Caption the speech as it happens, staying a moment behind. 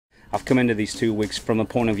I've come into these 2 weeks from the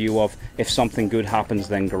point of view of, if something good happens,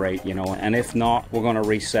 then great, you know, and if not, we're going to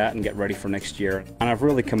reset and get ready for next year. And I've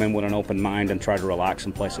really come in with an open mind and tried to relax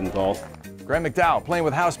and play some golf. Graeme McDowell playing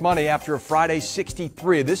with house money after a Friday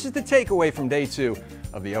 63. This is the takeaway from day 2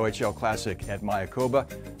 of the OHL Classic at Mayakoba.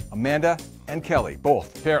 Amanda and Kelly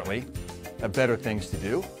both apparently have better things to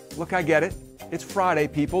do. Look, I get it. It's Friday,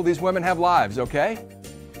 people. These women have lives, okay?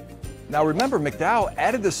 Now remember, McDowell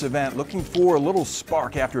added this event looking for a little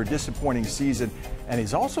spark after a disappointing season, and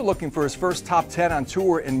he's also looking for his first top 10 on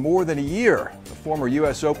tour in more than a year. The former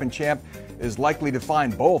U.S. Open champ is likely to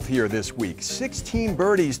find both here this week. 16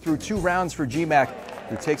 birdies through 2 rounds for GMAC,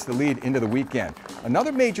 who takes the lead into the weekend.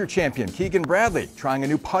 Another major champion, Keegan Bradley, trying a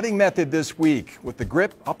new putting method this week with the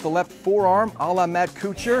grip up the left forearm a la Matt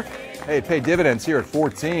Kuchar. Hey, it paid dividends here at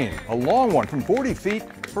 14. A long one from 40 feet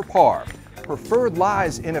for par. Preferred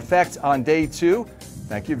lies in effect on day 2.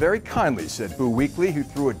 Thank you very kindly, said Boo Weekley, who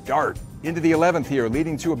threw a dart into the 11th here,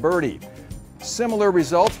 leading to a birdie. Similar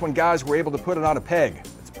results when guys were able to put it on a peg.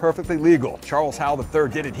 It's perfectly legal. Charles Howell III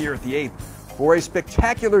did it here at the 8th for a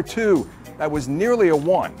spectacular 2 that was nearly a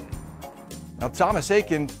 1. Now Thomas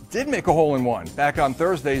Aiken did make a hole-in-one back on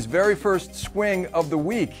Thursday's very first swing of the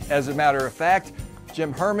week. As a matter of fact,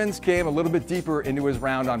 Jim Hermans came a little bit deeper into his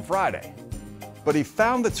round on Friday. But he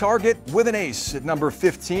found the target with an ace at number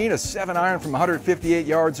 15, a 7-iron from 158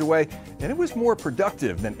 yards away, and it was more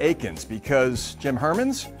productive than Aiken's because Jim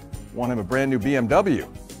Hermans won him a brand new BMW.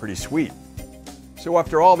 Pretty sweet. So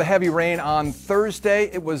after all the heavy rain on Thursday,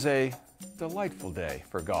 it was a delightful day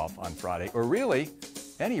for golf on Friday, or really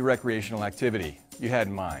any recreational activity you had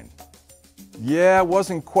in mind. Yeah, it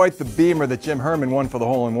wasn't quite the Beamer that Jim Herman won for the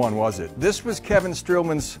hole-in-one, was it? This was Kevin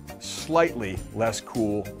Streelman's slightly less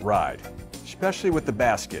cool ride. Especially with the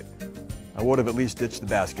basket. I would have at least ditched the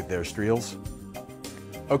basket there, Streels.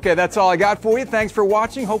 Okay, that's all I got for you. Thanks for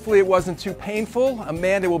watching. Hopefully it wasn't too painful.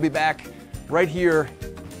 Amanda will be back right here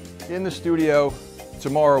in the studio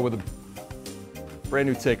tomorrow with a brand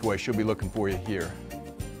new takeaway. She'll be looking for you here.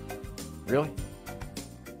 Really?